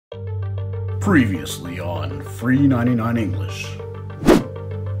Previously on Free 99 English.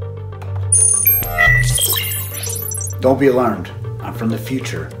 Don't be alarmed. I'm from the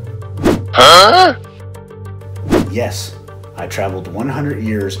future. Huh? Yes, I traveled 100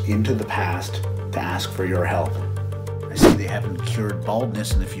 years into the past to ask for your help. I see they haven't cured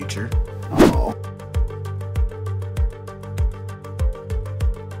baldness in the future. Uh-oh.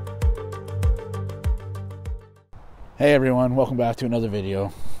 Hey everyone, welcome back to another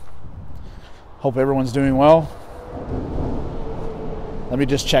video. Hope everyone's doing well. Let me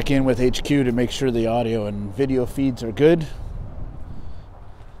just check in with HQ to make sure the audio and video feeds are good.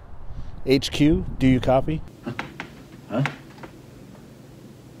 HQ, do you copy? Huh?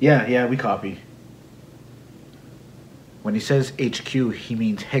 Yeah, we copy. When he says HQ, he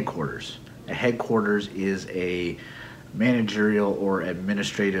means headquarters. A headquarters is a managerial or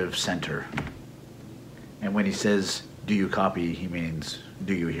administrative center. And when he says, do you copy, he means,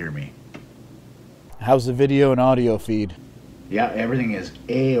 do you hear me? How's the video and audio feed? Yeah, everything is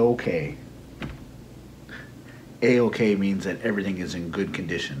A-OK. A-OK means that everything is in good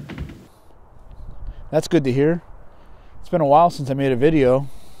condition. That's good to hear. It's been a while since I made a video,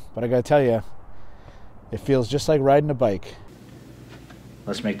 but I gotta tell you, it feels just like riding a bike.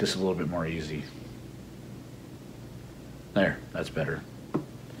 Let's make this a little bit more easy. There, that's better.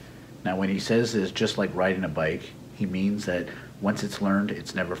 Now when he says it's just like riding a bike, he means that once it's learned,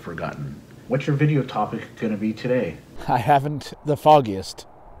 it's never forgotten. What's your video topic going to be today? I haven't the foggiest.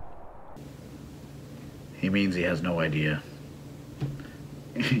 He means he has no idea.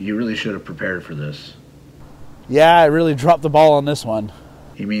 You really should have prepared for this. Yeah, I really dropped the ball on this one.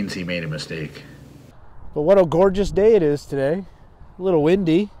 He means he made a mistake. But what a gorgeous day it is today. A little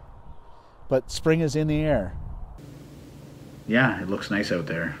windy, but spring is in the air. Yeah, it looks nice out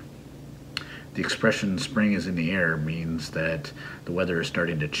there. The expression spring is in the air means that the weather is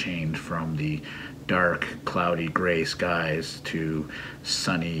starting to change from the dark, cloudy, gray skies to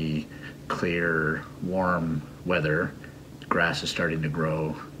sunny, clear, warm weather. Grass is starting to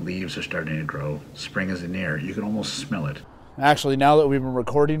grow. Leaves are starting to grow. Spring is in the air. You can almost smell it. Actually, now that we've been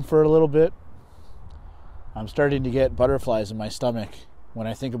recording for a little bit, I'm starting to get butterflies in my stomach when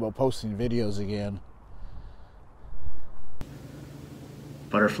I think about posting videos again.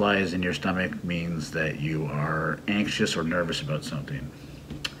 Butterflies in your stomach means that you are anxious or nervous about something.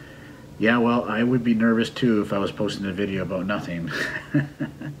 Yeah, well, I would be nervous too if I was posting a video about nothing.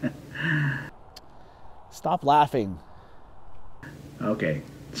 Stop laughing. Okay,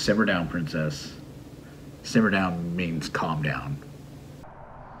 simmer down, princess. Simmer down means calm down.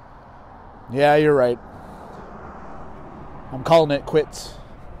 Yeah, you're right. I'm calling it quits.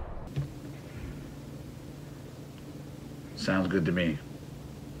 Sounds good to me.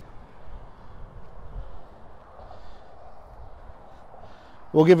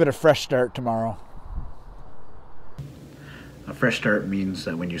 We'll give it a fresh start tomorrow. A fresh start means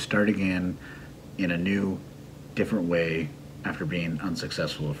that when you start again in a new, different way after being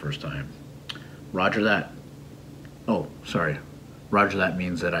unsuccessful the first time. Roger that. Oh, sorry. Roger that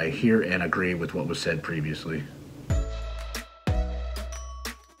means that I hear and agree with what was said previously.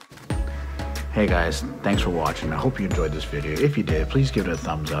 Hey guys, thanks for watching. I hope you enjoyed this video. If you did, please give it a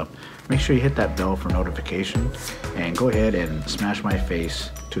thumbs up. Make sure you hit that bell for notification and go ahead and smash my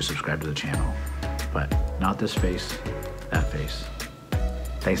face to subscribe to the channel. But not this face, that face.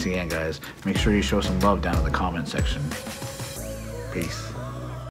 Thanks again guys. Make sure you show some love down in the comment section. Peace.